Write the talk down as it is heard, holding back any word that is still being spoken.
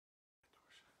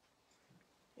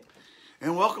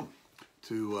And welcome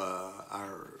to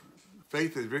our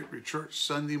Faith and Victory Church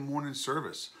Sunday morning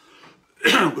service.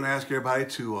 I'm going to ask everybody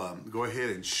to go ahead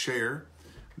and share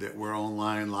that we're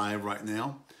online live right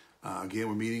now. Again,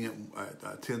 we're meeting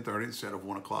at 10:30 instead of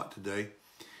 1 o'clock today.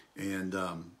 And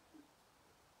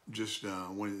just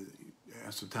wanted to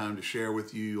have some time to share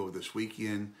with you over this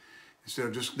weekend. Instead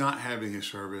of just not having a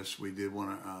service, we did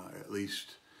want to at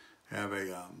least have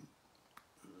a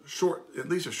at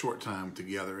least a short time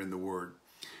together in the Word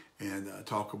and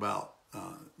talk about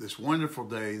this wonderful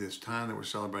day, this time that we're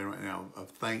celebrating right now of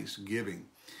Thanksgiving.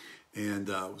 And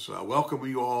so I welcome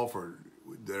you all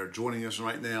that are joining us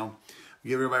right now.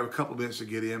 Give everybody a couple minutes to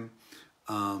get in.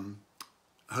 I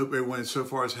hope everyone so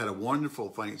far has had a wonderful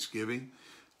Thanksgiving.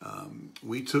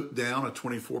 We took down a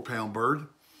 24-pound bird.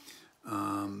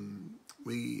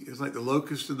 It's like the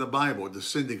locust in the Bible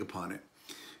descending upon it.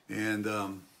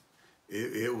 And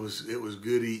it was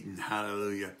good eating.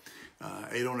 Hallelujah.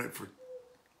 Ate on it for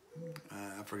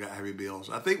I forgot how many meals.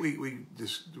 I think we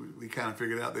kind of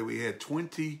figured out that we had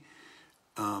 20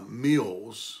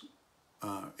 meals,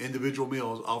 individual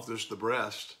meals off the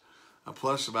breast,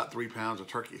 plus about 3 pounds of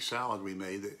turkey salad we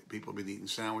made that people have been eating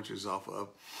sandwiches off of.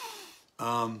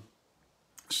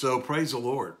 So praise the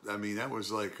Lord. I mean, that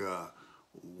was like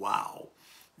wow,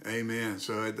 amen.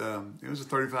 So it was a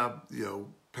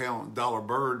 $35 dollar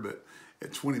bird, but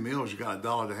at 20 meals, you got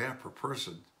 $1.50 per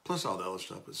person, plus all the other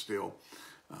stuff. But still,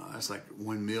 that's like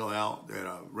one meal out at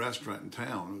a restaurant in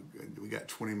town. We got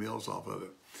 20 meals off of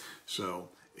it. So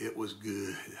it was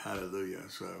good. Hallelujah.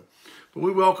 So, but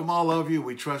we welcome all of you.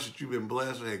 We trust that you've been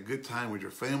blessed. We had a good time with your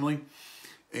family.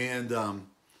 And,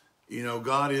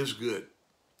 God is good.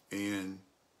 And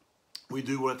we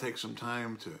do want to take some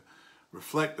time to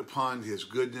reflect upon His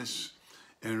goodness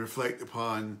and reflect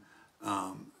upon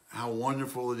how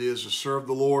wonderful it is to serve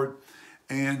the Lord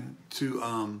and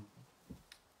to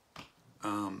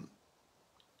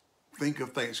think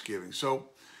of Thanksgiving. So,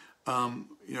 one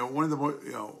of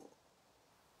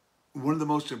the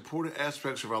most important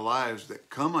aspects of our lives that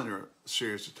come under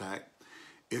serious attack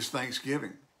is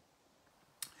Thanksgiving.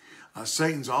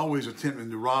 Satan's always attempting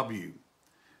to rob you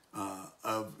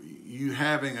of you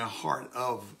having a heart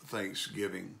of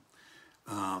thanksgiving.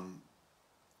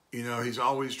 He's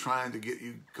always trying to get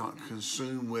you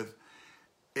consumed with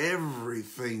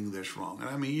everything that's wrong. And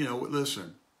I mean,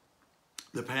 listen,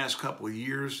 the past couple of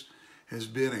years has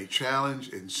been a challenge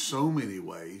in so many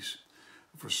ways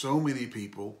for so many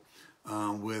people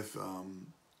with,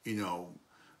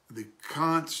 the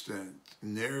constant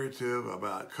narrative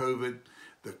about COVID,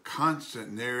 the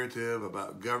constant narrative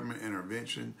about government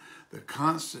intervention, the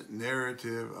constant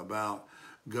narrative about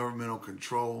governmental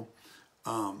control.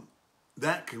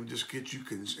 That can just get you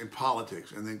in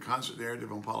politics, and then constant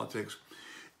narrative on politics.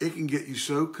 It can get you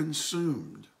so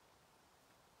consumed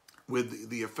with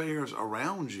the affairs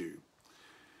around you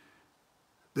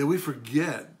that we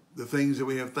forget the things that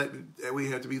we have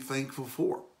to be thankful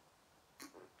for.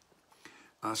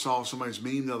 I saw somebody's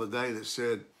meme the other day that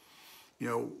said,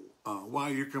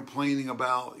 while you're complaining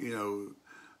about,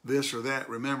 this or that,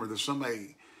 remember there's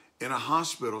somebody in a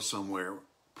hospital somewhere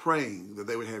praying that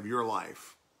they would have your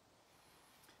life.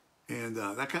 And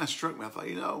that kind of struck me. I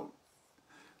thought,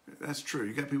 that's true.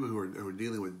 You got people who are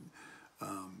dealing with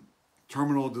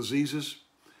terminal diseases.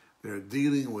 They're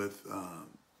dealing with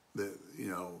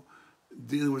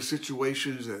dealing with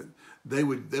situations that they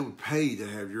would pay to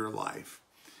have your life.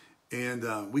 And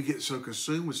we get so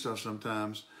consumed with stuff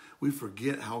sometimes we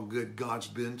forget how good God's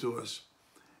been to us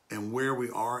and where we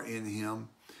are in Him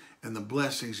and the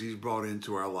blessings He's brought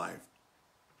into our life.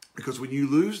 Because when you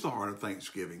lose the heart of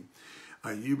thanksgiving,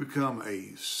 you become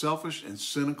a selfish and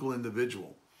cynical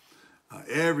individual.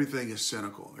 Everything is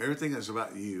cynical. Everything is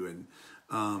about you. And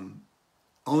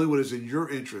only what is in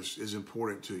your interest is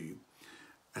important to you.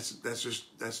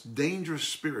 That's dangerous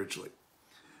spiritually.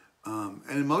 And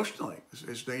emotionally,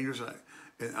 it's dangerous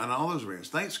on all those areas.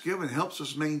 Thanksgiving helps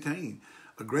us maintain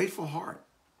a grateful heart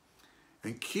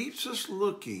and keeps us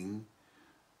looking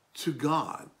to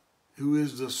God, who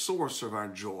is the source of our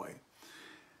joy.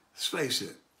 Let's face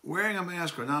it, wearing a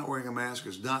mask or not wearing a mask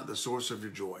is not the source of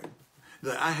your joy.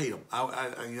 I hate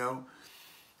them.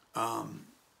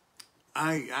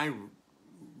 I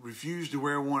refuse to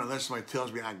wear one unless somebody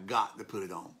tells me I got to put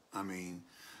it on. I mean,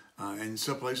 in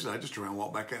some places I just turn around and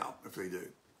walk back out if they do.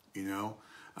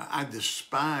 I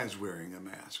despise wearing a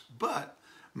mask. But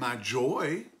my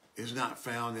joy is not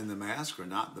found in the mask or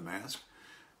not the mask.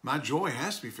 My joy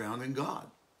has to be found in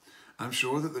God. I'm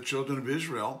sure that the children of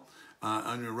Israel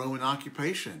under Roman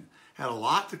occupation had a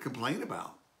lot to complain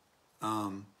about.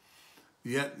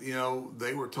 Yet, you know,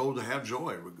 they were told to have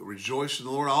joy. Rejoice in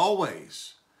the Lord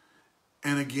always.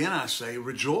 And again, I say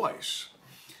rejoice.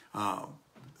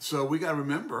 So we got to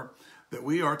remember that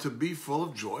we are to be full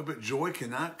of joy, but joy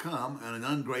cannot come in an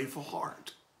ungrateful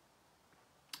heart.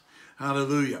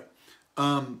 Hallelujah.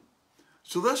 So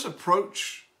let's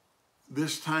approach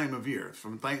this time of year,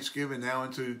 from Thanksgiving now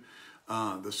into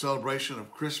the celebration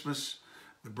of Christmas,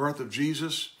 the birth of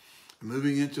Jesus,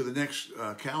 moving into the next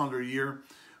calendar year,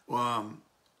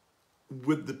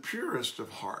 with the purest of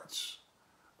hearts,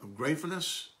 of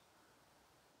gratefulness,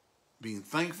 being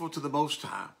thankful to the Most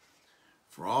High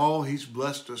for all He's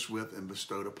blessed us with and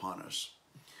bestowed upon us.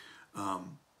 Of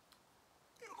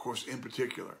course, in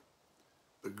particular,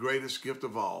 the greatest gift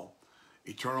of all,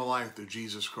 eternal life through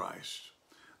Jesus Christ,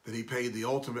 that He paid the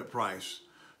ultimate price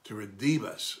to redeem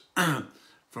us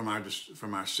from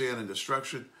our sin and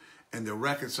destruction, and to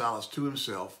reconcile us to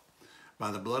Himself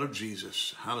by the blood of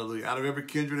Jesus. Hallelujah. Out of every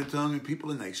kindred and tongue and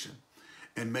people and nation,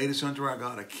 and made us unto our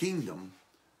God a kingdom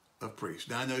of priests.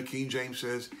 Now I know King James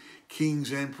says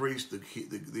kings and priests.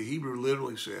 The Hebrew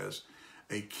literally says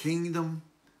a kingdom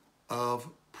of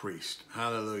priests.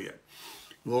 Hallelujah.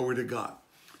 Glory to God.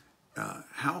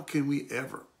 How can we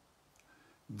ever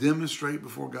demonstrate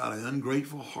before God an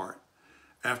ungrateful heart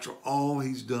after all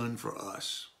He's done for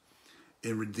us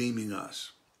in redeeming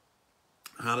us?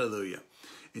 Hallelujah.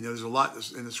 You know, there's a lot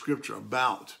in the scripture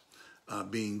about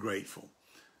being grateful.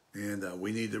 And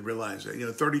we need to realize that. You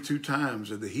know, 32 times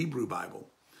in the Hebrew Bible,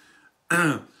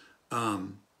 the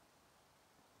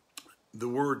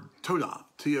word Todah,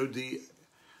 T-O-D-H-A-H,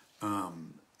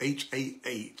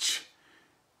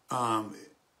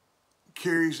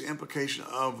 carries the implication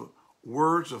of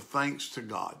words of thanks to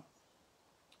God.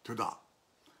 Todah.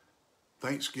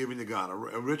 Thanksgiving to God, a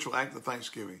ritual act of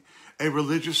thanksgiving, a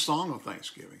religious song of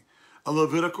thanksgiving, a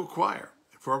Levitical choir,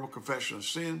 a verbal confession of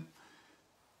sin.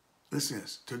 Listen to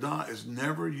this. Todah is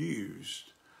never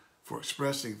used for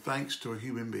expressing thanks to a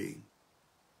human being.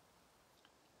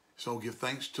 So give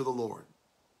thanks to the Lord,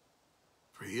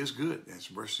 for He is good, and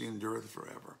His mercy endureth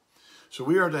forever. So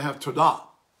we are to have Todah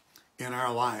in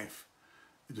our life,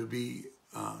 to be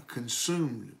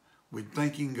consumed with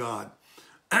thanking God.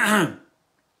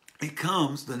 It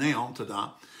comes, the noun,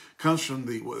 Todah, comes from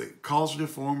the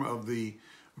causative form of the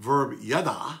verb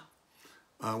yada,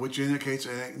 which indicates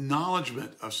an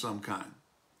acknowledgement of some kind.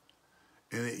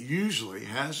 And it usually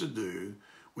has to do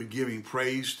with giving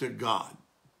praise to God.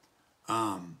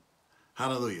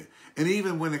 Hallelujah. And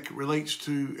even when it relates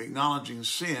to acknowledging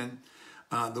sin,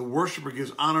 the worshiper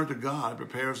gives honor to God,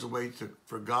 prepares the way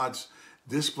for God's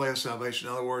display of salvation.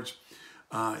 In other words,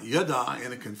 yada,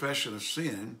 in a confession of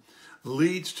sin,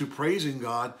 leads to praising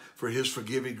God for His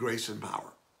forgiving grace and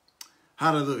power.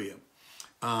 Hallelujah.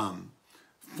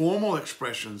 Formal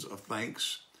expressions of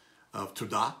thanks, of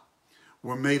Todah,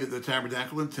 were made at the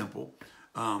tabernacle and temple.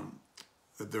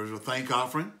 There was a thank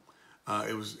offering.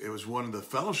 It was one of the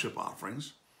fellowship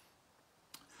offerings.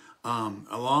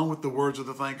 Along with the words of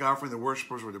the thank offering, the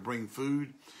worshipers were to bring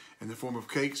food in the form of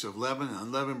cakes of leaven,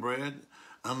 unleavened bread,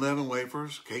 unleavened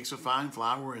wafers, cakes of fine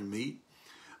flour, and meat.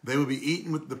 They would be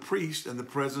eaten with the priest in the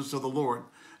presence of the Lord,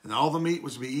 and all the meat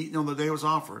was to be eaten on the day it was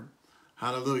offered.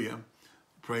 Hallelujah.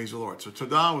 Praise the Lord. So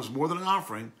Todah was more than an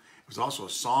offering. It was also a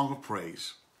song of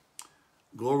praise.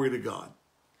 Glory to God.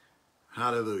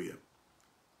 Hallelujah.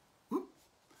 Whoop.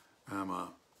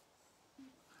 I'm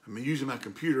using my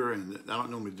computer, and I don't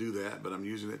normally do that, but I'm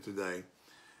using it today.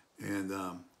 And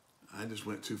I just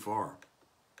went too far.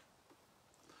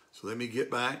 So let me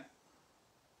get back.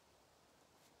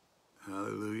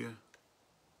 Hallelujah.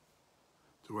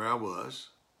 To where I was.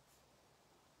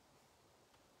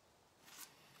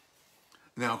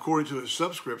 Now, according to its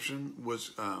subscription,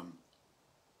 was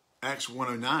Acts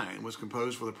 1:09 was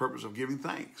composed for the purpose of giving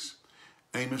thanks.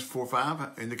 Amos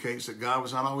 4:5 indicates that God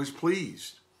was not always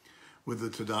pleased with the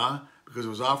Todah because it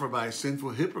was offered by a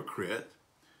sinful hypocrite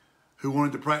who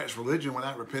wanted to practice religion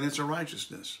without repentance or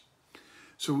righteousness.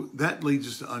 So that leads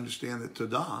us to understand that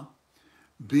Todah,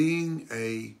 being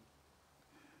a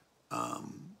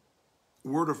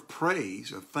word of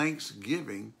praise, of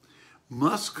thanksgiving,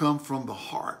 must come from the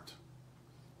heart,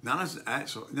 not as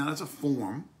a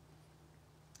form.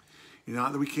 You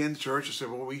know, that we came to church and said,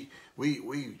 well, we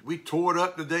tore it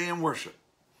up today in worship.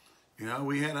 You know,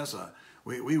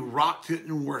 we rocked it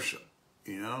in worship.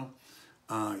 You know,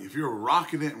 if you're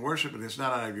rocking it in worship and it's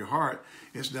not out of your heart,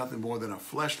 it's nothing more than a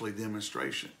fleshly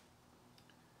demonstration.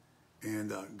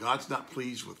 And God's not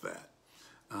pleased with that.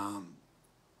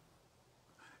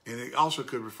 And it also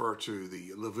could refer to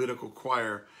the Levitical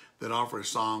choir that offered a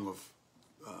song of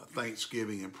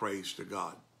thanksgiving and praise to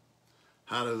God.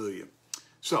 Hallelujah.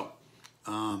 So,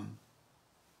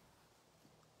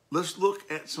 Let's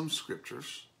look at some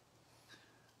scriptures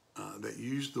that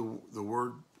use the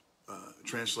word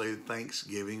translated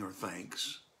thanksgiving or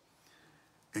thanks.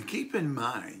 And keep in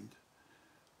mind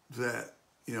that,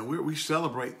 we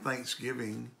celebrate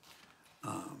Thanksgiving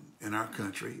in our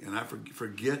country. And I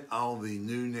forget all the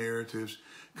new narratives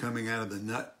coming out of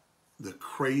the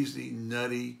crazy,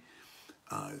 nutty,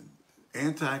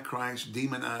 antichrist,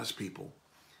 demonized people.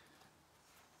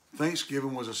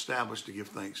 Thanksgiving was established to give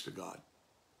thanks to God.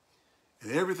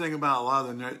 And everything about a lot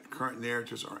of the current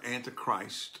narratives are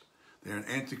antichrist. They're an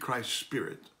antichrist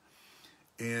spirit.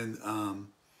 And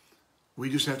we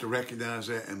just have to recognize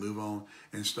that and move on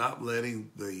and stop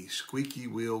letting the squeaky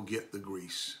wheel get the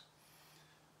grease.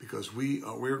 Because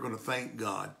we're going to thank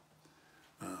God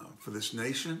for this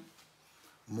nation.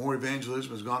 More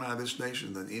evangelism has gone out of this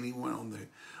nation than anyone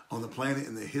on the planet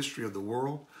in the history of the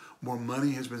world. More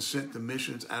money has been sent to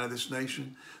missions out of this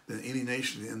nation than any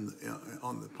nation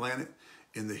on the planet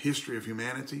in the history of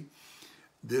humanity.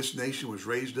 This nation was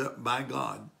raised up by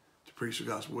God to preach the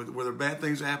gospel. Were there bad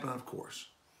things that happen? Of course.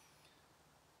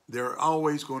 There are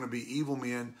always going to be evil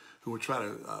men who will try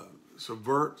to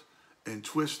subvert and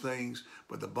twist things.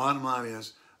 But the bottom line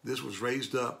is this was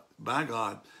raised up by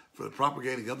God for the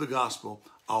propagating of the gospel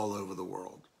all over the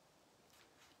world.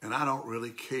 And I don't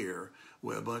really care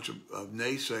what a bunch of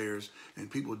naysayers and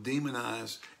people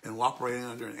demonized and operating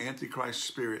under an antichrist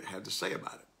spirit have to say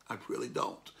about it. I really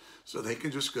don't. So they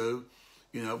can just go,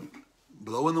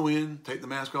 blow in the wind, take the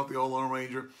mask off the old Lone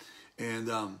Ranger,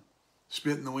 and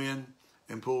spit in the wind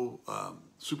and pull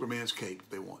Superman's cape if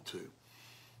they want to.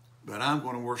 But I'm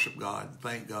going to worship God,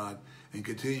 thank God, and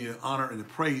continue to honor and to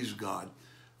praise God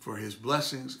for his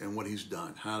blessings and what he's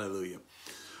done. Hallelujah.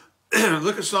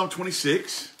 Look at Psalm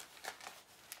 26.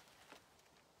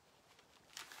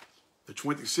 The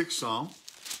 26th Psalm.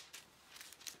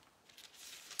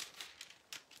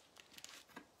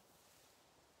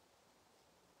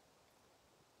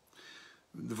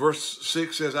 The verse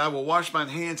 6 says, I will wash mine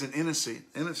hands in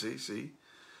innocency,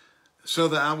 so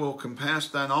that I will compass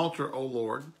thine altar, O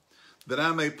Lord, that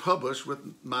I may publish with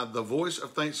the voice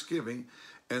of thanksgiving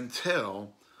and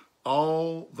tell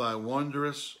all thy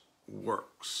wondrous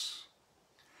works.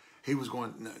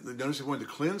 Notice he wanted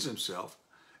to cleanse himself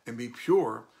and be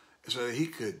pure so that he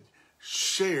could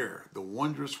share the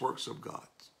wondrous works of God.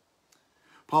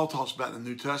 Paul talks about in the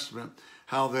New Testament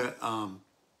how that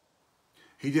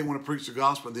he didn't want to preach the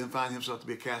gospel and then find himself to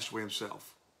be a castaway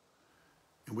himself.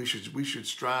 And we should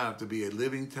strive to be a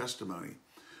living testimony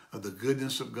of the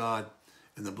goodness of God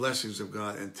and the blessings of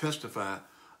God and testify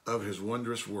of his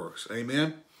wondrous works.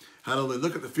 Amen. Hallelujah.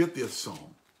 Look at the 50th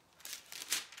Psalm.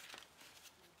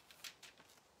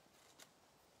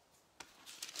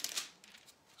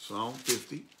 Psalm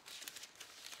 50.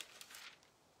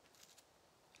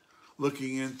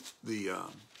 Looking in the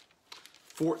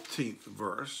 14th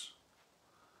verse.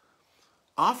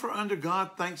 Offer unto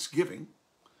God thanksgiving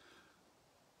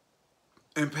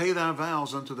and pay thy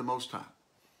vows unto the Most High.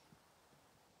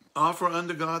 Offer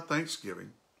unto God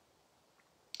thanksgiving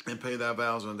and pay thy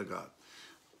vows unto God.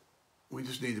 We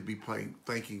just need to be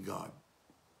thanking God.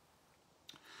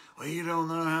 Well, you don't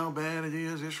know how bad it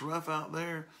is. It's rough out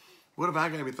there. What have I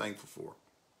got to be thankful for?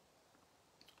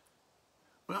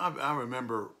 Well, I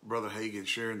remember Brother Hagin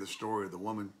sharing the story of the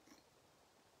woman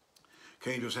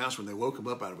came to his house when they woke him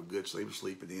up out of a good sleep,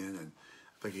 sleeping in, and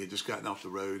I think he had just gotten off the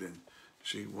road, and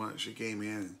she came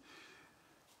in, and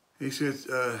he said,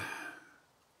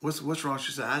 what's wrong?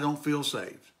 She said, I don't feel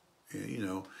saved.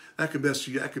 And, that could mess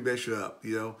you up.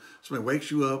 Somebody wakes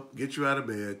you up, gets you out of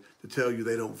bed to tell you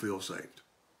they don't feel saved.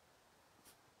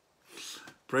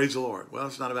 Praise the Lord. Well,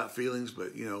 it's not about feelings,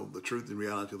 but, the truth and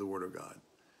reality of the Word of God.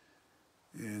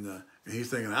 And he's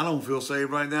thinking, I don't feel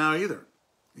saved right now either.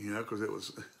 Because it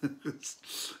was, it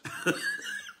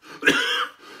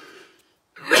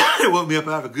woke me up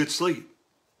out of a good sleep.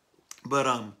 But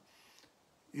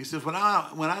he says, when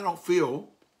I don't feel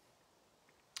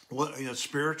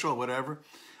spiritual or whatever,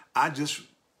 I just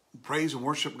praise and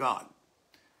worship God.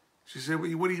 She said,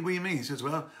 what do you mean? He says,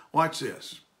 well, watch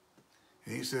this.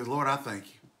 And he says, Lord, I thank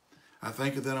you. I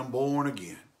thank you that I'm born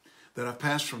again, that I've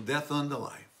passed from death unto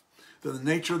life, that the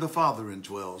nature of the Father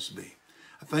indwells me.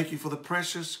 I thank you for the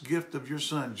precious gift of your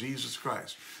Son, Jesus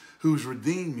Christ, who's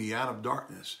redeemed me out of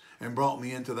darkness and brought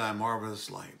me into thy marvelous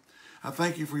light. I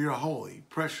thank you for your holy,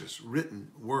 precious,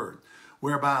 written word,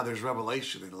 whereby there's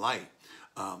revelation and light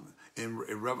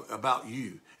about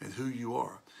you and who you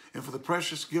are. And for the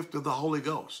precious gift of the Holy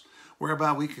Ghost,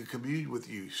 whereby we can commune with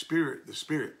you, the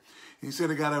Spirit. And he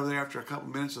said he got over there after a couple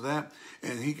minutes of that,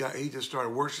 and he just started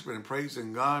worshiping and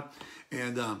praising God.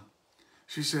 And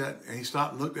She said, and he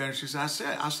stopped and looked at her, and she said, I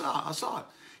saw it.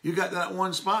 You got that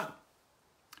one spot.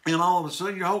 And all of a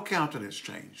sudden, your whole countenance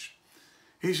changed.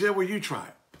 He said, well, you try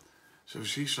it. So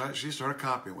she started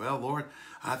copying. Well, Lord,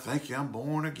 I thank you I'm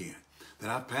born again, that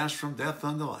I've passed from death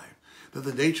unto life, that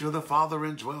the nature of the Father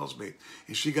indwells me.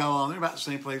 And she got on there about the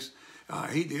same place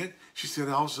he did. She said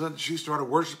all of a sudden she started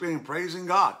worshiping and praising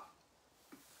God.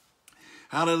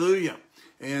 Hallelujah.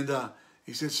 And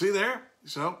he said, see there?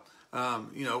 So,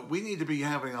 we need to be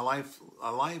having a life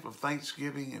of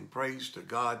thanksgiving and praise to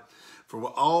God for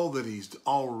all that he's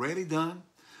already done,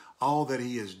 all that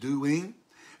he is doing,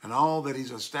 and all that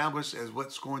he's established as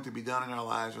what's going to be done in our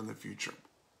lives in the future.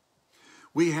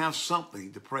 We have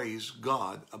something to praise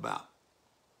God about.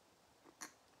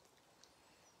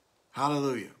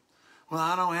 Hallelujah. Well,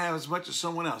 I don't have as much as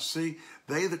someone else. See,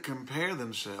 they that compare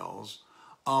themselves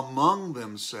among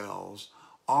themselves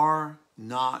are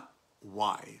not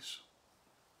wise.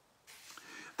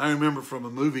 I remember from a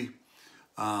movie,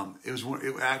 it was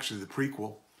actually the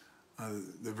prequel,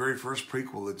 the very first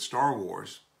prequel in Star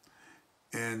Wars,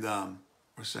 and the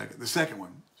second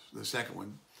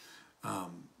one.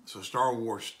 So Star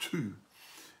Wars 2.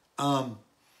 They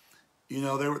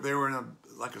were in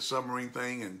a submarine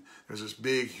thing, and there's this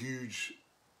big, huge,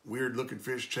 weird-looking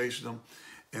fish chasing them,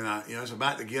 and it's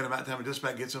about to get him. About the time it just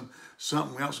about gets him,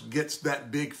 something else gets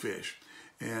that big fish,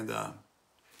 and the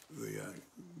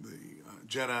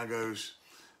Jedi goes,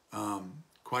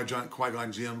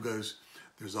 Qui-Gon Jinn goes,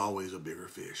 "There's always a bigger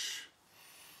fish."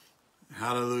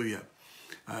 Hallelujah.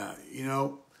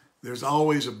 There's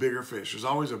always a bigger fish. There's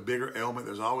always a bigger ailment.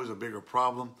 There's always a bigger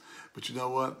problem. But you know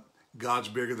what? God's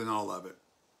bigger than all of it.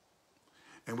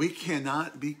 And we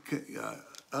cannot be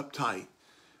uptight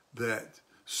that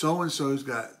so-and-so's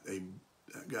got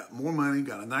more money,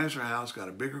 got a nicer house, got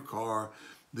a bigger car,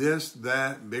 this,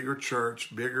 that, bigger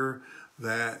church, bigger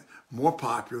that, more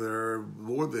popular,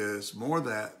 more this, more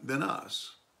that than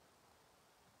us.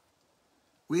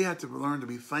 We have to learn to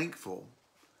be thankful,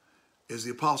 as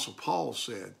the Apostle Paul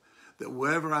said, that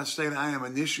wherever I say that I am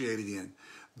initiated in,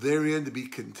 therein to be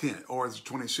content. Or as the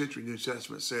 20th century New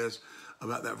Testament says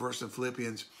about that verse in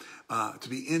Philippians, to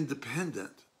be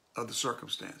independent of the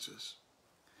circumstances.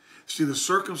 See, the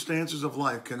circumstances of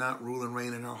life cannot rule and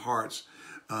reign in our hearts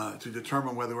to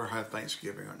determine whether we'll have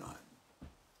thanksgiving or not.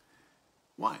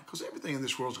 Why? Because everything in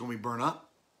this world is going to be burned up.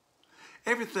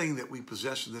 Everything that we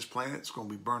possess in this planet is going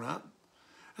to be burned up.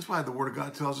 That's why the Word of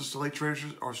God tells us to lay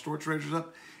treasures or store treasures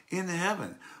up in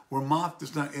heaven, where moth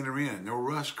does not enter in, nor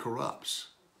rust corrupts.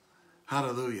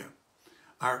 Hallelujah.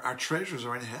 Our treasures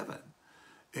are in heaven.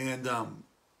 And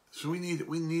so we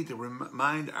need to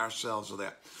remind ourselves of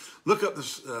that. Look up the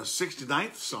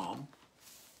 69th Psalm.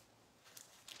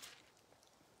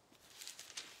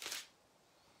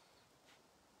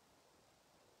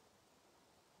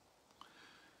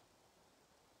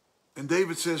 And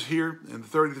David says here in the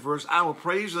 30th verse, I will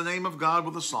praise the name of God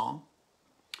with a song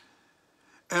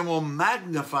and will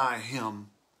magnify him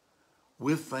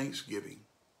with thanksgiving.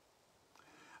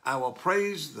 I will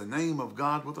praise the name of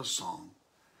God with a song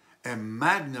and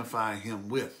magnify him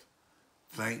with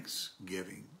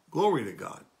thanksgiving. Glory to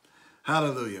God.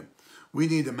 Hallelujah. We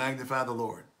need to magnify the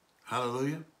Lord.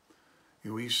 Hallelujah.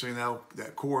 We used to sing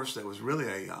that chorus that was really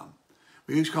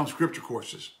we used to call them scripture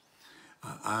courses.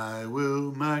 I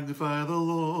will magnify the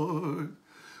Lord,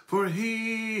 for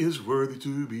he is worthy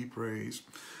to be praised.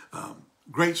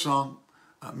 Great song.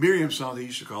 Miriam's song, they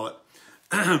used to call it.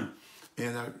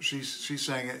 And she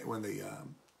sang it when the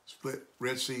split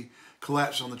Red Sea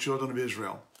collapsed on the children of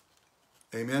Israel.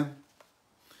 Amen.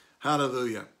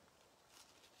 Hallelujah.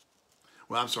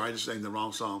 Well, I'm sorry, I just sang the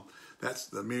wrong song. That's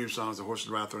the Miriam song, is the horse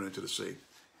and rider thrown into the sea.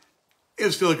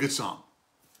 It's still a good song.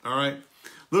 All right.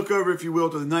 Look over, if you will,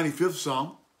 to the 95th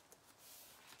Psalm.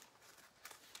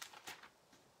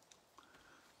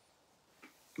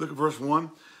 Look at verse 1.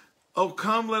 Oh,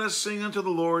 come, let us sing unto the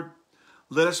Lord.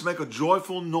 Let us make a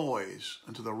joyful noise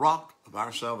unto the rock of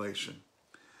our salvation.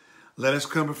 Let us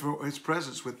come before his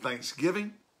presence with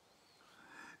thanksgiving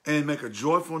and make a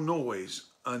joyful noise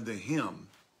unto him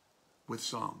with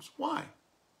psalms. Why?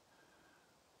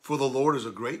 For the Lord is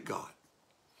a great God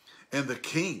and the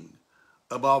King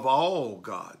above all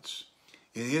gods.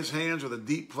 In his hands are the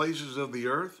deep places of the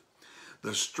earth.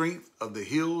 The strength of the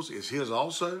hills is his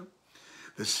also.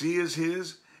 The sea is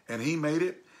his, and he made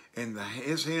it, and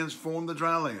his hands formed the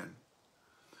dry land.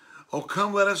 Oh,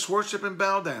 come, let us worship and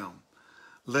bow down.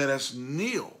 Let us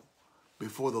kneel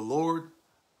before the Lord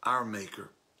our Maker.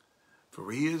 For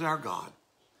he is our God,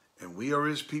 and we are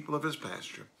his people of his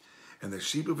pasture, and the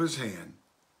sheep of his hand.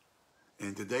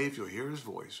 And today, if you'll hear his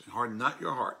voice, and harden not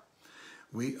your heart,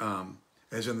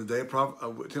 as in the day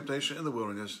of temptation in the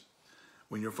wilderness,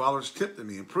 when your fathers tempted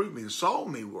me and proved me and saw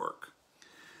me work.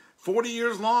 40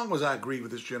 years long was I grieved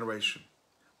with this generation.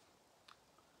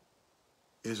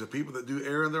 It is a people that do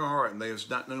err in their heart, and they have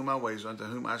not known my ways, unto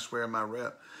whom I swear in my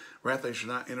wrath they shall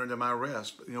not enter into my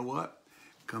rest. But you know what?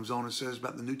 It comes on and says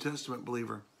about the New Testament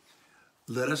believer,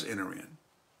 let us enter in.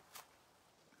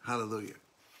 Hallelujah.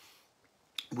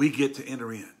 We get to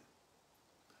enter in.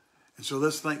 And so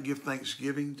let's give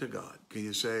thanksgiving to God. Can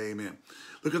you say amen?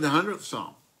 Look at the 100th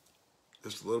Psalm.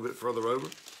 Just a little bit further over.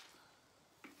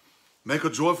 Make a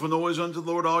joyful noise unto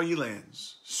the Lord, all ye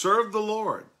lands. Serve the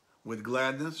Lord with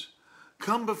gladness.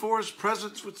 Come before his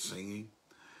presence with singing.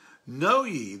 Know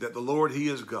ye that the Lord, he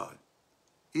is God.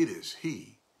 It is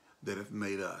he that hath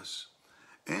made us,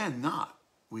 and not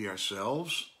we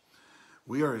ourselves.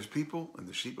 We are his people and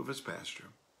the sheep of his pasture.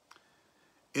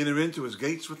 Enter into his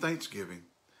gates with thanksgiving,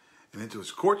 and into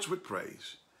his courts with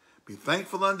praise. Be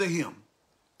thankful unto him,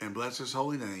 and bless his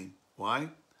holy name. Why?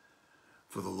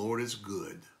 For the Lord is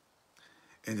good,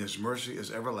 and his mercy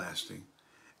is everlasting,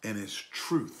 and his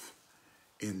truth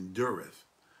endureth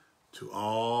to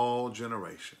all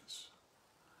generations.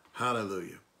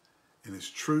 Hallelujah. And his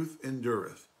truth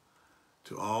endureth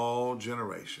to all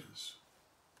generations.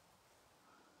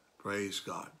 Praise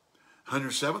God.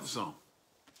 107th Psalm.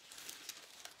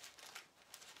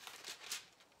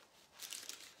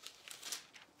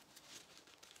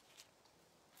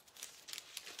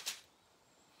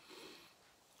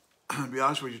 To be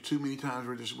honest with you, too many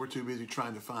times we're too busy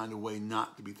trying to find a way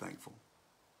not to be thankful.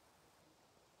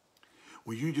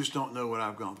 Well, you just don't know what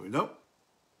I've gone through. Nope.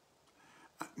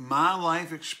 My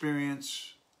life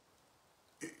experience,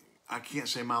 I can't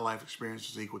say my life experience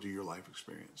is equal to your life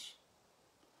experience.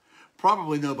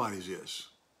 Probably nobody's is.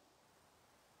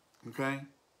 Okay?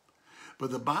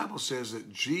 But the Bible says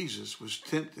that Jesus was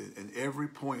tempted in every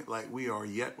point like we are,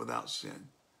 yet without sin.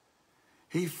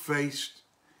 He faced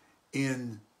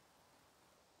in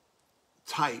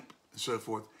type and so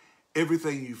forth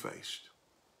everything you faced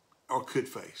or could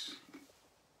face.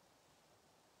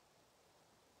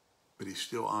 But he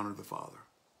still honored the Father.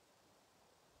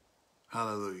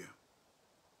 Hallelujah.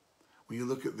 When you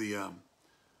look at the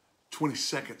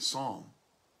 22nd Psalm,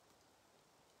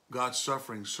 God's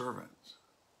suffering servant,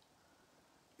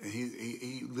 and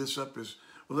he lifts up his,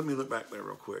 well, let me look back there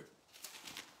real quick.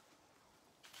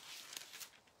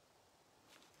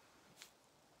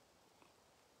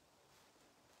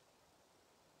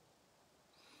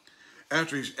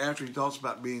 After he talks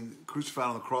about being crucified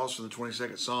on the cross in the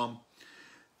 22nd Psalm,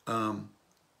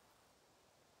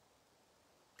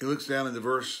 he looks down into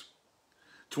verse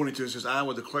 22 and says, I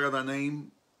will declare thy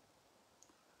name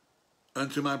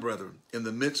unto my brethren. In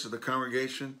the midst of the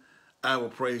congregation, I will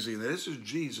praise thee. Now, this is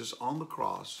Jesus on the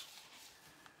cross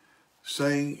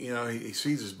saying, you know, he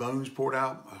sees his bones poured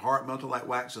out, a heart melted like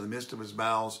wax in the midst of his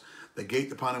bowels. They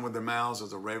gaped upon him with their mouths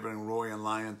as a ravening, roaring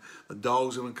lion. The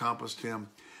dogs have encompassed him.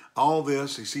 All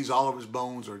this, he sees all of his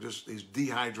bones are just, he's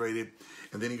dehydrated.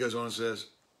 And then he goes on and says,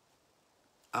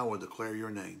 I will declare your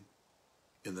name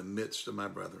in the midst of my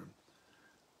brethren.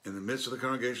 In the midst of the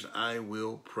congregation, I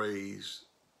will praise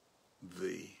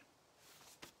thee.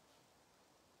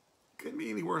 Couldn't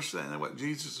be any worse than what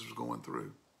Jesus was going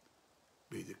through.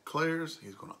 But he declares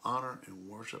he's going to honor and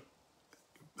worship,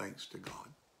 thanks to God.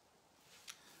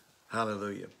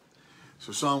 Hallelujah.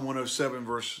 So Psalm 107,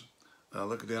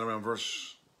 looking down around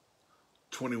verse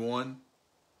 21.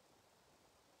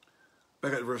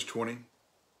 Back at verse 20.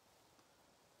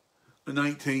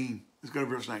 19. Let's go to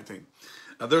verse 19.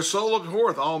 Their soul looked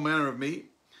forth all manner of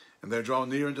meat, and they draw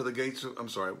near into the gates of,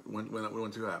 we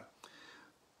went too high.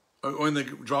 When they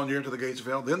draw near into the gates of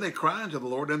hell, then they cry unto the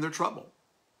Lord in their trouble.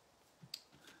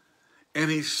 And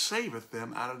he saveth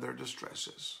them out of their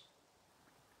distresses.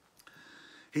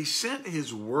 He sent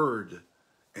his word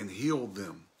and healed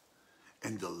them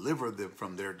and delivered them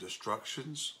from their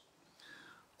destructions.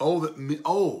 Oh,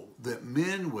 that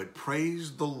men would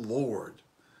praise the Lord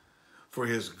for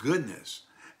his goodness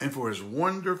and for his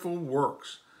wonderful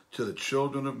works to the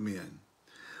children of men.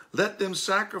 Let them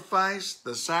sacrifice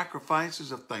the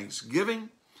sacrifices of thanksgiving,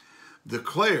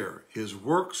 declare his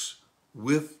works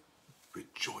with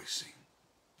rejoicing.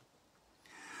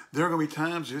 There are going to be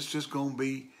times it's just going to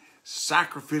be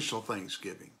sacrificial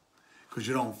thanksgiving because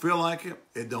you don't feel like it.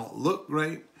 It don't look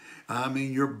great. I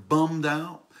mean, you're bummed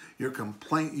out. You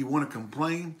want to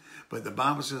complain, but the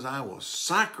Bible says, I will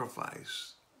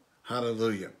sacrifice,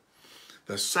 hallelujah,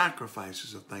 the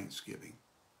sacrifices of thanksgiving.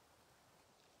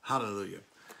 Hallelujah.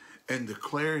 And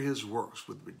declare his works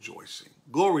with rejoicing.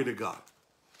 Glory to God.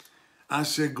 I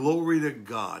said, glory to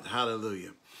God.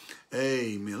 Hallelujah.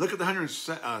 Amen. Look at the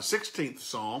 116th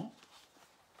Psalm.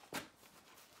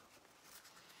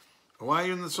 Why are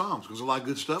you in the Psalms? Because there's a lot of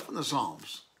good stuff in the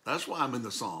Psalms. That's why I'm in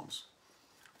the Psalms.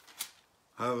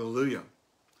 Hallelujah.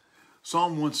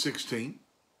 Psalm 116.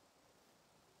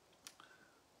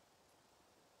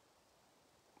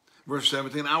 Verse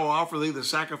 17, I will offer thee the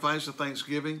sacrifice of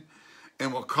thanksgiving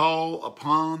and will call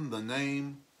upon the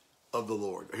name of the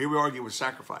Lord. Here we argue with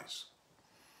sacrifice.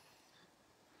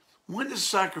 When does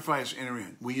sacrifice enter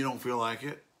in? When you don't feel like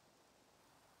it?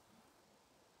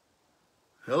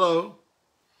 Hello?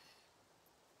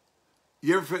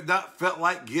 You ever not felt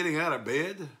like getting out of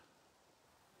bed?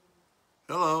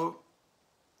 Hello?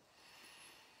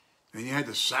 And you had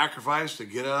to sacrifice to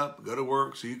get up, go to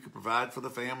work so you could provide for the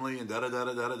family and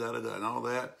da-da-da-da-da-da-da-da and all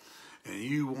that. And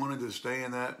you wanted to stay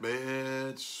in that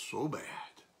bed so bad.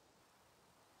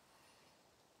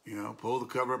 You know, pull the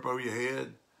cover up over your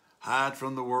head, hide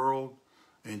from the world,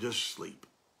 and just sleep.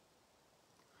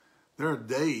 There are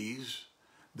days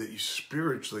that you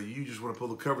spiritually, you just want to pull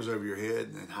the covers over your head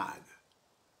and hide.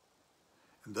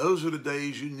 And those are the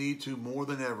days you need to, more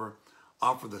than ever,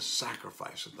 offer the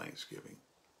sacrifice of thanksgiving.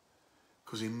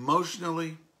 Because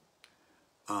emotionally,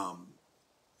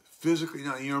 physically,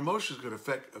 now your emotions could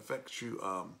affect you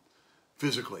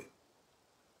physically.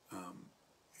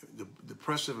 The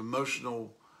depressive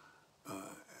emotional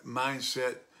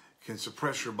mindset can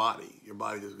suppress your body. Your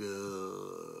body just,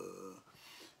 you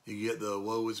get the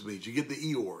woe is me. You get the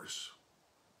Eeyores.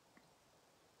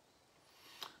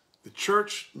 The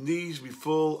church needs to be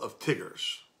full of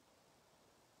Tiggers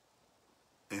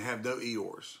and have no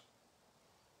Eeyores.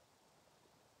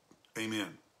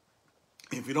 Amen.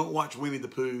 If you don't watch Winnie the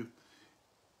Pooh,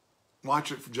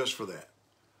 watch it just for that.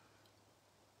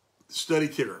 Study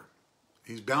Tigger.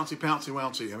 He's bouncy, pouncy,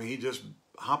 wouncy. I mean, he's just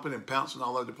hopping and pouncing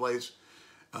all over the place.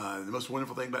 The most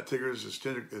wonderful thing about Tiggers is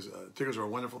Tiggers are a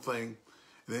wonderful thing.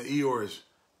 And then Eeyore is,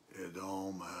 it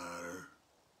don't matter.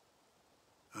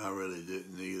 I really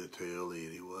didn't need a tail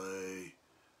anyway.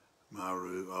 My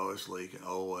roof, oh, it's leaking.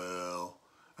 Oh, well.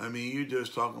 I mean, you're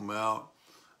just talking about,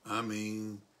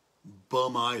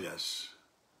 bumitis,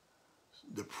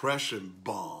 depression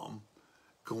bomb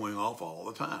going off all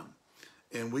the time.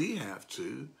 And we have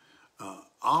to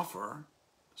offer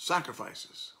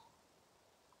sacrifices.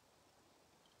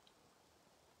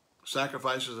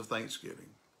 Sacrifices of thanksgiving.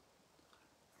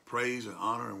 Praise and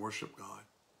honor and worship God.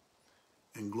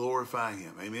 And glorify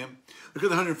Him. Amen. Look at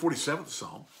the 147th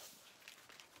Psalm.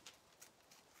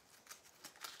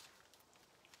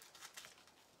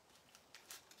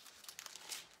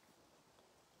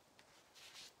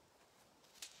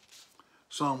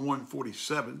 Psalm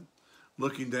 147,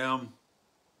 looking down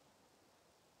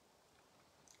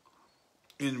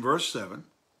in verse 7.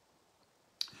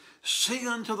 Sing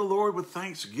unto the Lord with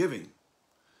thanksgiving.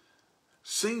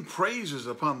 Sing praises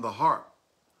upon the harp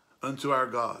unto our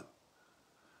God,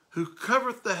 who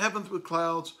covereth the heavens with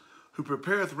clouds, who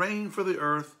prepareth rain for the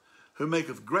earth, who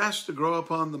maketh grass to grow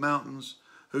upon the mountains,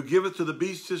 who giveth to the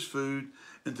beasts his food,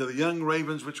 and to the young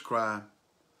ravens which cry.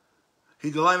 He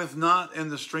delighteth not in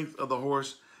the strength of the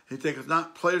horse. He taketh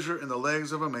not pleasure in the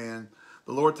legs of a man.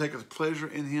 The Lord taketh pleasure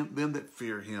in them that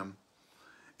fear him,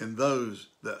 and those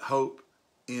that hope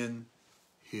in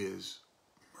his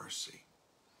mercy.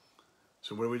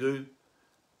 So what do?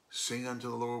 Sing unto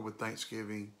the Lord with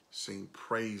thanksgiving. Sing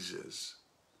praises.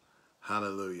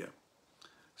 Hallelujah.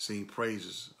 Sing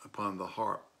praises upon the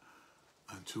harp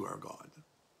unto our God.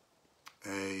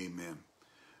 Amen.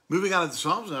 Moving out of the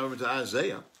Psalms now over to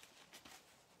Isaiah.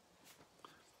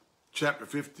 Chapter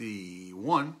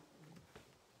 51.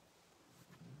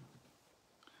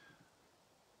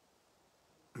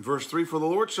 Verse 3, for the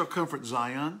Lord shall comfort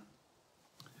Zion.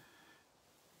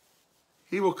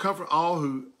 He will comfort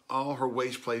all her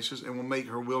waste places, and will make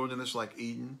her wilderness like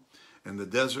Eden, and her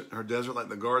desert like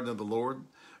the garden of the Lord.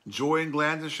 Joy and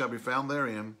gladness shall be found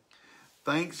therein,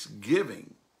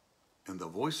 thanksgiving and the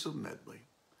voice of medley.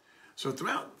 So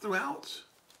throughout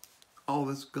all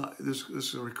this, this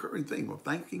is a recurring thing of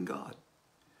thanking God,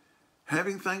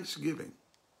 having thanksgiving.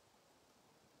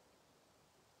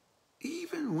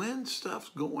 Even when stuff's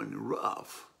going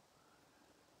rough,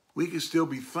 we can still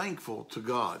be thankful to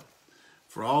God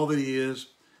for all that he is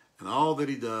and all that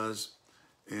he does.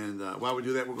 And while we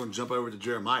do that, we're going to jump over to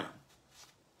Jeremiah.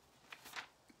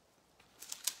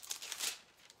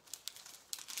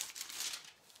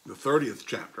 The 30th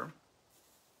chapter.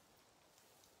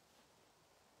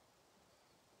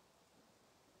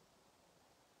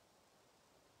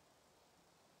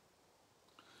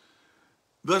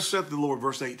 Thus saith the Lord,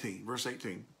 verse 18.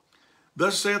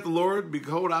 Thus saith the Lord,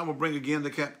 behold, I will bring again the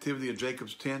captivity of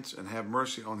Jacob's tents, and have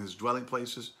mercy on his dwelling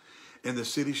places, And the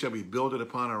city shall be builded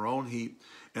upon her own heap,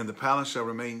 and the palace shall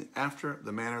remain after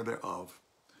the manner thereof.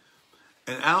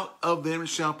 And out of them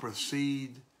shall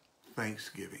proceed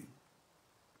thanksgiving,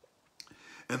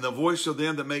 and the voice of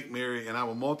them that make merry, and I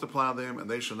will multiply them, and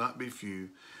they shall not be few.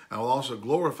 I will also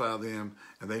glorify them,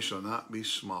 and they shall not be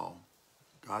small.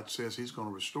 God says he's going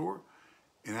to restore,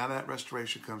 and out of that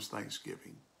restoration comes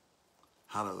thanksgiving.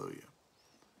 Hallelujah.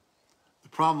 The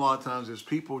problem a lot of times is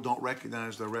people don't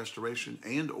recognize their restoration,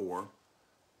 and or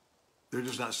they're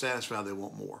just not satisfied. They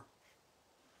want more.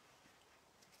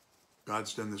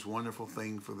 God's done this wonderful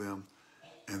thing for them,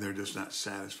 and they're just not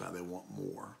satisfied. They want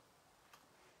more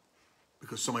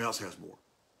because somebody else has more.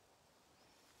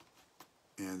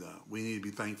 And we need to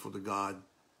be thankful to God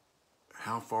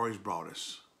how far he's brought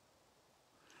us.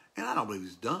 And I don't believe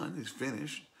he's done. He's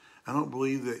finished. I don't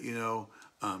believe that,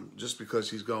 just because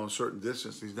he's gone a certain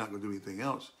distance, he's not going to do anything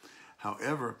else.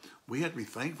 However, we have to be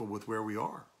thankful with where we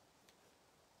are.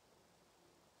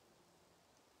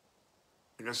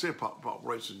 Like I said, Paul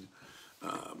writes in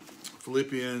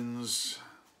Philippians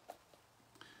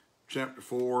chapter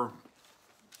 4.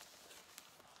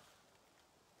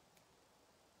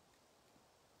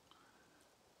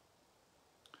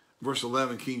 Verse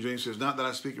 11, King James says, not that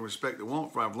I speak in respect to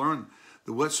want, for I've learned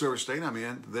that whatsoever state I'm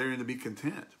in, therein to be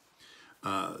content.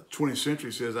 20th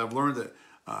century says, I've learned that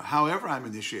however I'm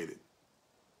initiated,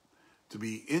 to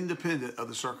be independent of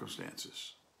the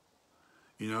circumstances.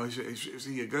 He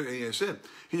said,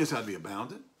 he knows how to be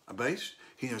abased.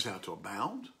 He knows how to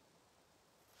abound.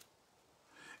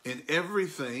 In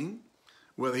everything,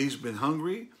 whether he's been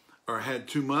hungry or had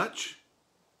too much.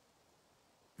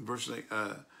 Verse 8,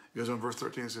 it goes on verse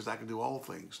 13, it says, I can do all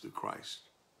things through Christ,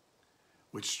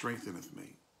 which strengtheneth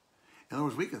me. In other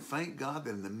words, we can thank God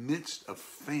that in the midst of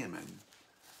famine,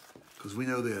 because we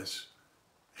know this,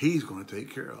 he's going to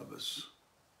take care of us.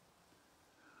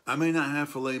 I may not have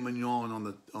filet mignon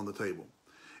on the table,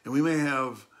 and we may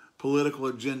have political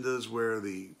agendas where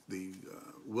the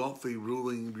wealthy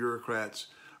ruling bureaucrats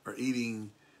are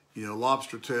eating,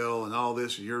 lobster tail and all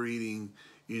this, and you're eating,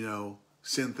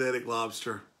 synthetic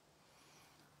lobster,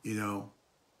 and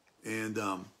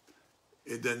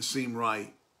it doesn't seem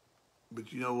right.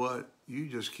 But you know what? You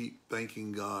just keep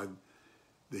thanking God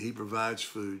that he provides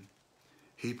food.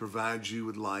 He provides you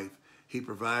with life. He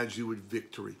provides you with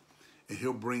victory. And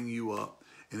he'll bring you up.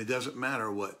 And it doesn't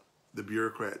matter what the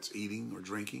bureaucrat's eating or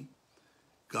drinking.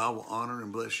 God will honor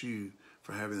and bless you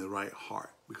for having the right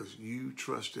heart because you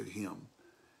trusted him.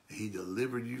 And he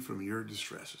delivered you from your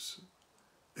distresses.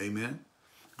 Amen.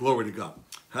 Glory to God.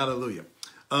 Hallelujah.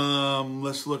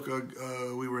 Let's look.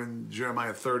 We were in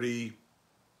Jeremiah 30.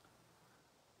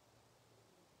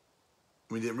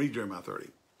 We didn't read Jeremiah 30.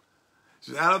 It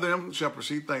says, out of them shall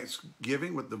proceed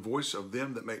thanksgiving with the voice of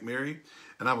them that make merry,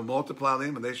 and I will multiply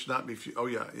them, and they should not be few. Oh,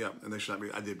 yeah, and they should not be.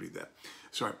 I did read that.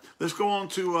 Sorry. Let's go on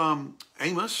to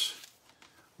Amos,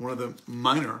 one of the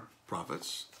minor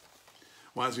prophets.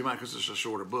 Why is he minor? Because it's a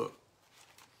shorter book.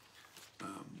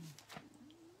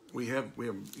 We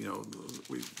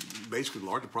basically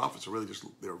larger prophets are really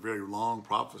they're very long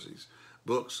prophecies,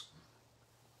 books.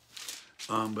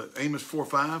 But Amos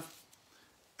 4:5,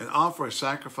 and offer a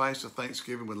sacrifice of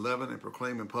thanksgiving with leaven, and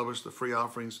proclaim and publish the free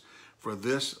offerings, for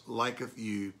this liketh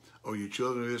you, O you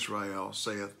children of Israel,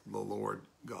 saith the Lord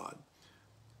God.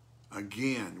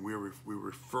 Again, we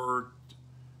referred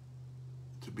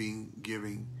to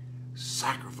giving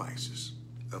sacrifices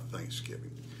of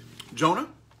thanksgiving. Jonah.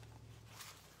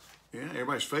 Yeah,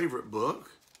 everybody's favorite book.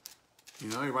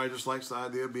 Everybody just likes the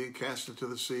idea of being cast into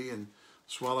the sea and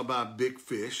swallowed by a big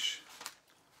fish.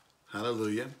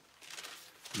 Hallelujah.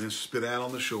 And then spit out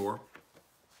on the shore.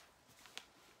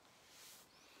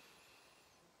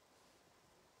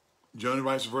 Jonah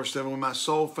writes in verse 7, when my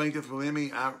soul fainteth within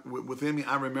me,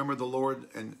 I remember the Lord.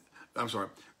 And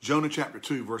Jonah chapter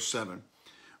 2, verse 7.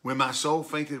 When my soul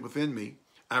fainted within me,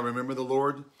 I remember the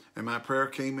Lord, and my prayer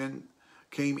came in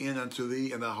unto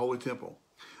thee in thy holy temple.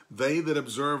 They that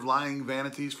observe lying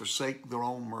vanities forsake their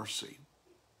own mercy.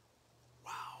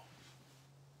 Wow.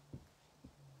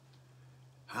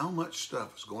 How much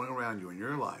stuff is going around you in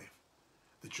your life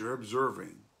that you're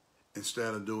observing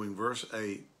instead of doing verse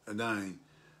 8 and 9,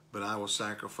 but I will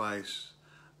sacrifice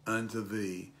unto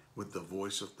thee with the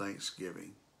voice of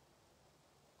thanksgiving.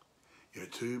 You're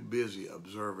too busy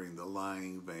observing the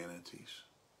lying vanities.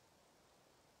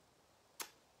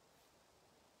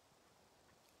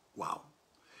 Wow.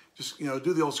 Just,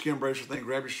 do the old skin bracer thing,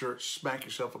 grab your shirt, smack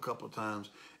yourself a couple of times,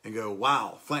 and go,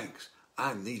 wow, thanks.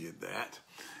 I needed that.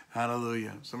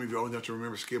 Hallelujah. Some of you are old enough to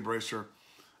remember skin bracer.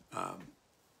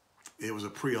 It was a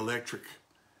pre-electric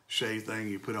shave thing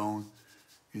you put on,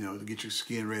 you know, to get your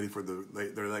skin ready for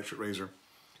their electric razor.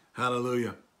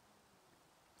 Hallelujah.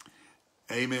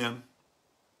 Amen.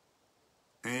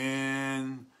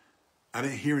 And I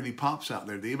didn't hear any pops out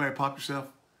there. Did anybody pop yourself?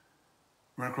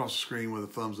 Run across the screen with a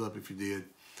thumbs up if you did.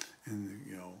 And,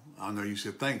 you know, I know you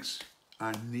said, thanks.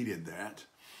 I needed that.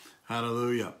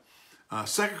 Hallelujah.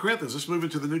 2 Corinthians, let's move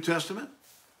into the New Testament.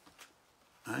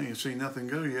 I ain't seen nothing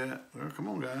go yet. Well, come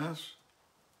on, guys.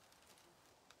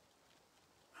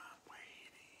 I'm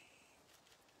waiting.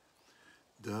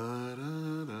 Da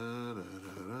da da da da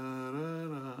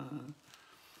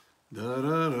da da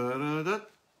da da da.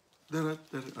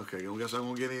 Okay, I guess I'm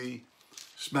gonna get any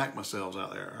smack myself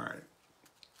out there. All right.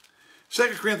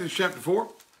 2 Corinthians chapter 4.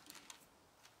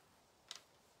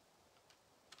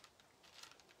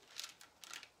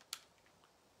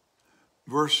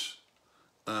 Verse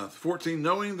 14,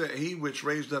 knowing that he which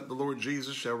raised up the Lord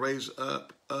Jesus shall raise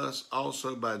up us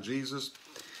also by Jesus,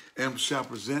 and shall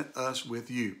present us with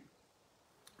you.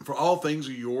 For all things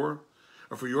are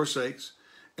for your sakes,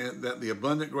 and that the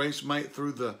abundant grace might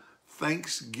through the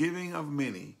thanksgiving of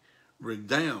many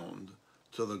redound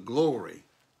to the glory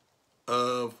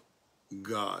of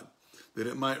God. That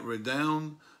it might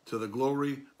redound to the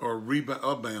glory, or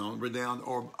abound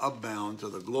to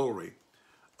the glory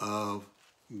of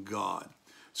God.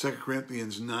 2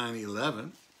 Corinthians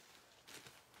 9:11.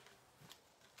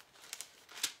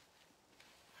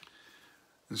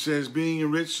 It says, being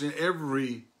enriched in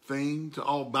everything to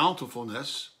all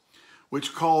bountifulness,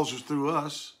 which causes through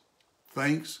us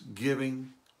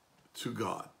thanksgiving to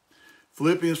God.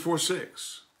 Philippians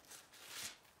 4:6.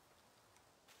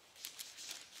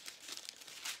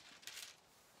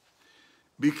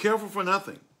 Be careful for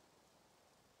nothing.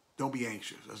 Don't be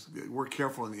anxious. That's the word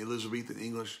careful in the Elizabethan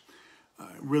English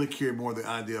really carried more the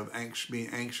idea of being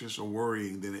anxious or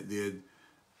worrying than it did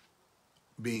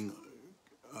being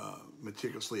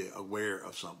meticulously aware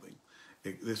of something.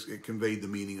 It conveyed the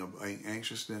meaning of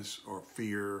anxiousness or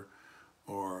fear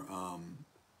or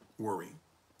worry.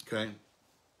 Okay?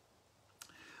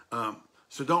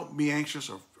 So don't be anxious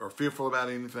or fearful about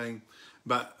anything,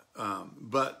 but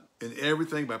in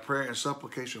everything by prayer and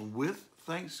supplication with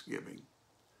thanksgiving,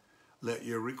 let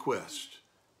your request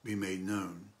be made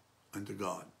known unto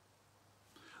God.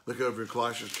 Look over in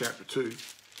Colossians chapter 2.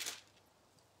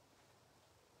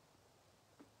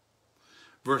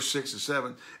 Verse 6 and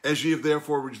 7. As ye have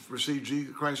therefore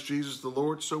received Christ Jesus the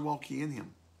Lord, so walk ye in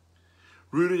him.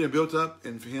 Rooted and built up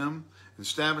in him, and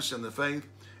established in the faith,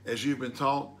 as you've been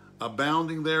taught,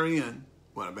 abounding therein,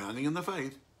 abounding in the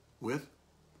faith, with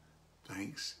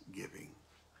thanksgiving.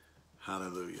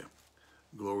 Hallelujah.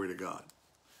 Glory to God.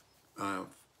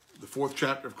 The 4th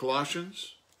chapter of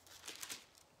Colossians.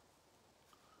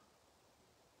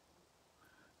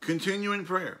 Continue in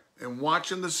prayer and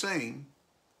watching the same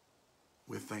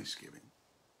with thanksgiving.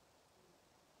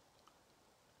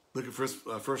 Look at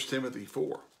 1 Timothy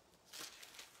 4.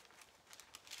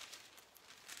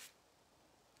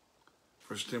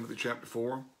 1 Timothy chapter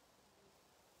 4.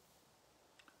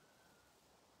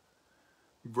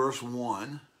 Verse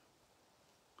 1.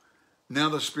 Now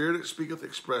the Spirit speaketh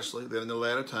expressly that in the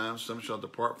latter times some shall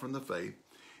depart from the faith,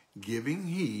 giving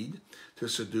heed to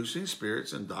seducing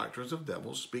spirits and doctrines of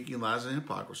devils, speaking lies and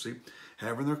hypocrisy,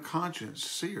 having their conscience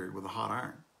seared with a hot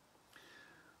iron,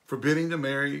 forbidding to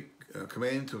marry,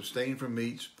 commanding to abstain from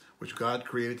meats which God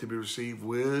created to be received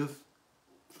with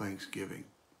thanksgiving,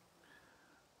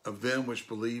 of them which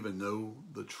believe and know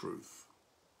the truth.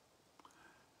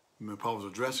 Paul was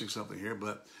addressing something here,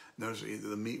 but notice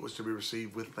the meat was to be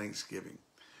received with thanksgiving.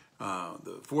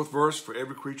 The 4th verse, for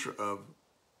every creature of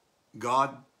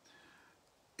God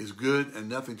is good and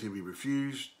nothing to be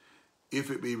refused if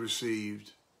it be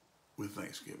received with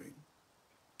thanksgiving.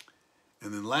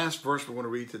 And then last verse we're going to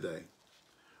read today,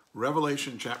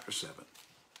 Revelation chapter 7.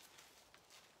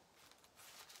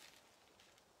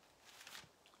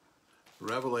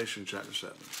 Revelation chapter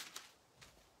 7.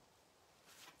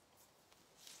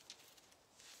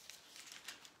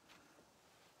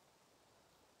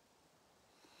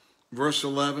 Verse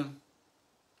 11.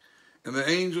 And the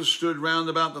angels stood round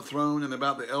about the throne and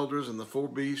about the elders and the 4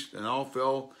 beasts, and all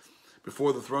fell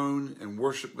before the throne and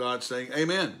worshiped God, saying,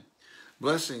 Amen.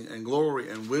 Blessing and glory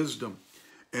and wisdom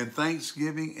and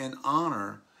thanksgiving and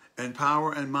honor and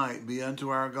power and might be unto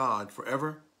our God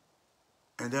forever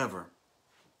and ever.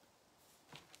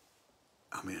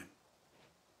 Amen.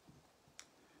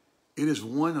 It is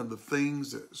one of the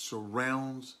things that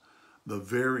surrounds the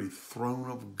very throne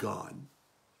of God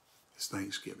is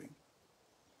thanksgiving.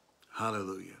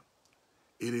 Hallelujah.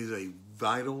 It is a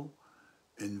vital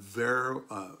and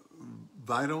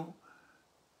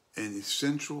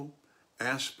essential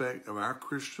aspect of our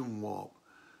Christian walk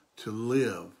to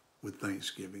live with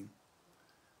thanksgiving,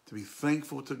 to be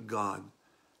thankful to God,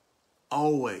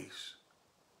 always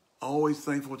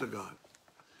thankful to God.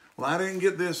 Well, I didn't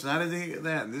get this, and I didn't get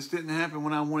that, and this didn't happen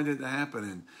when I wanted it to happen,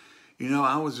 and, you know,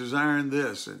 I was desiring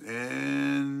this,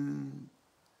 and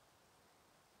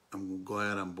I'm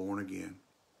glad I'm born again,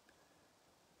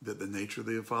 that the nature of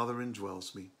the Father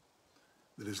indwells me,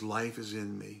 that his life is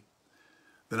in me,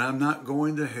 that I'm not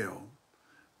going to hell.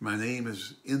 My name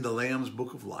is in the Lamb's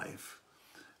book of life.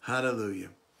 Hallelujah.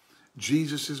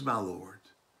 Jesus is my Lord.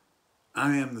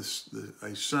 I am a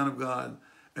son of God,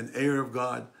 an heir of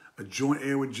God, a joint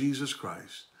heir with Jesus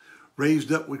Christ,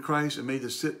 raised up with Christ and made to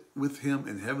sit with him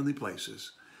in heavenly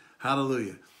places.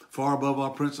 Hallelujah. Far above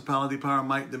all principality, power,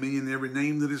 might, dominion, and every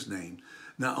name that is named,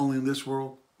 not only in this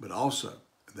world, but also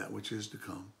in that which is to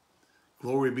come.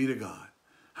 Glory be to God.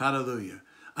 Hallelujah.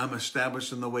 I'm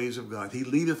established in the ways of God. He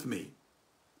leadeth me.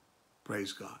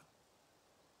 Praise God.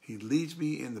 He leads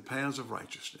me in the paths of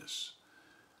righteousness.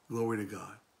 Glory to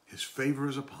God. His favor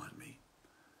is upon me.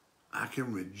 I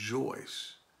can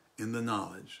rejoice in the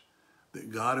knowledge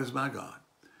that God is my God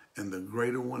and the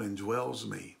greater one indwells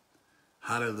me.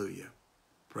 Hallelujah.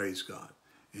 Praise God.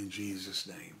 In Jesus'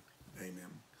 name.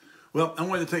 Amen. Well, I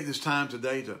wanted to take this time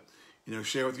today to,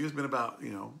 share with you. It's been about,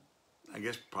 I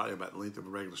guess probably about the length of a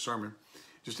regular sermon.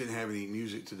 Just didn't have any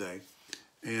music today.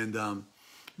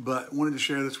 But wanted to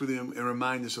share this with you and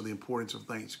remind us of the importance of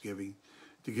Thanksgiving,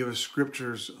 to give us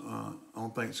scriptures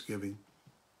on Thanksgiving,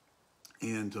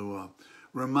 and to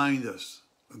remind us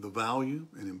of the value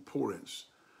and importance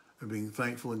of being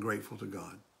thankful and grateful to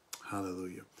God.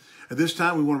 Hallelujah. At this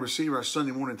time, we want to receive our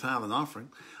Sunday morning tithe and offering.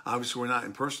 Obviously, we're not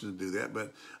in person to do that,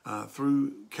 but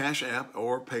through Cash App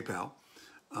or PayPal,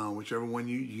 whichever one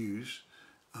you use,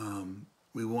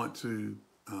 we want to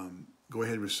go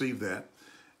ahead and receive that.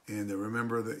 And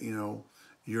remember that,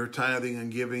 your tithing and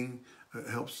giving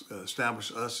helps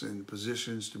establish us in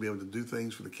positions to be able to do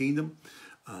things for the kingdom.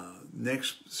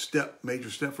 Next step, major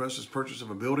step for us is purchase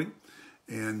of a building.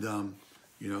 And,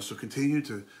 so continue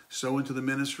to sow into the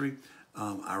ministry.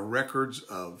 Our records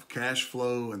of cash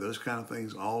flow and those kind of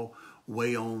things all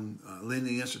weigh on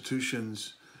lending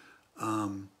institutions'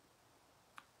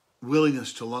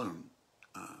 willingness to loan.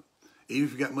 Even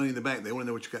if you got money in the bank, they want to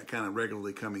know what you got kind of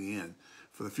regularly coming in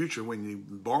for the future when you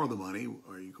borrow the money,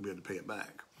 or you can be able to pay it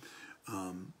back.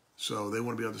 So they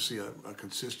want to be able to see a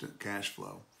consistent cash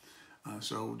flow.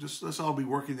 So just let's all be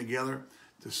working together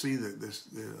to see that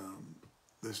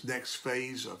this next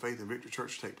phase of Faith and Victory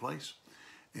Church take place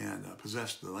and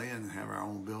possess the land and have our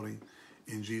own building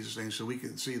in Jesus' name, so we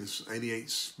can see this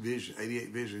 88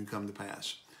 vision come to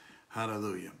pass.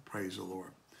 Hallelujah. Praise the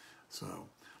Lord. So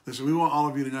listen, we want all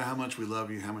of you to know how much we love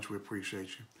you, how much we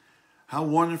appreciate you, how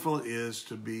wonderful it is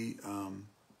to be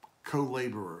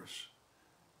co-laborers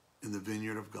in the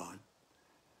vineyard of God.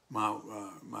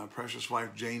 My precious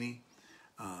wife, Janie,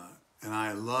 and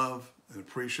I love and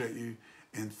appreciate you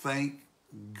and thank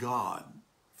God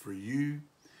for you,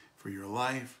 for your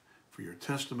life, for your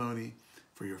testimony,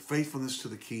 for your faithfulness to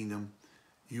the kingdom.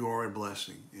 You are a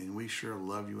blessing, and we sure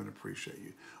love you and appreciate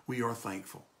you. We are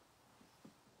thankful.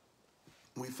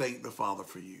 We thank the Father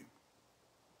for you,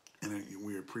 and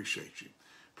we appreciate you.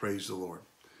 Praise the Lord.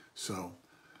 So,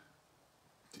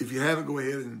 if you haven't, go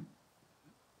ahead and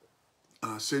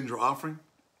send your offering.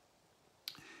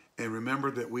 And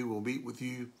remember that we will meet with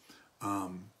you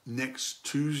next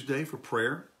Tuesday for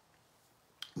prayer.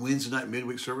 Wednesday night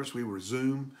midweek service, we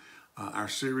resume our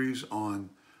series on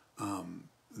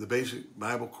the basic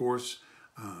Bible course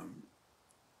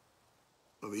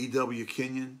of E.W.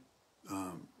 Kenyon.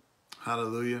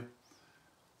 Hallelujah.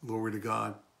 Glory to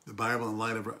God. The Bible in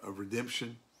Light of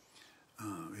Redemption,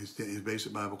 his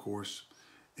basic Bible course.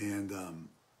 And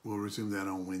we'll resume that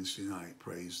on Wednesday night.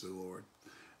 Praise the Lord.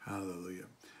 Hallelujah.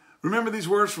 Remember these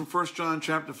words from 1 John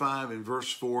chapter 5 and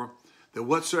verse 4, that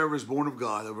whatsoever is born of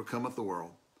God overcometh the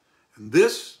world. And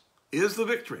this is the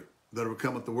victory that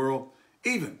overcometh the world,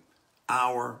 even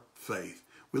our faith.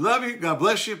 We love you. God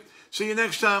bless you. See you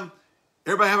next time.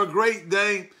 Everybody have a great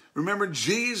day. Remember,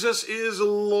 Jesus is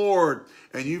Lord,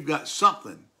 and you've got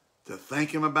something to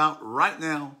thank him about right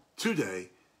now, today.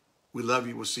 We love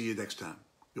you. We'll see you next time.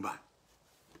 Goodbye.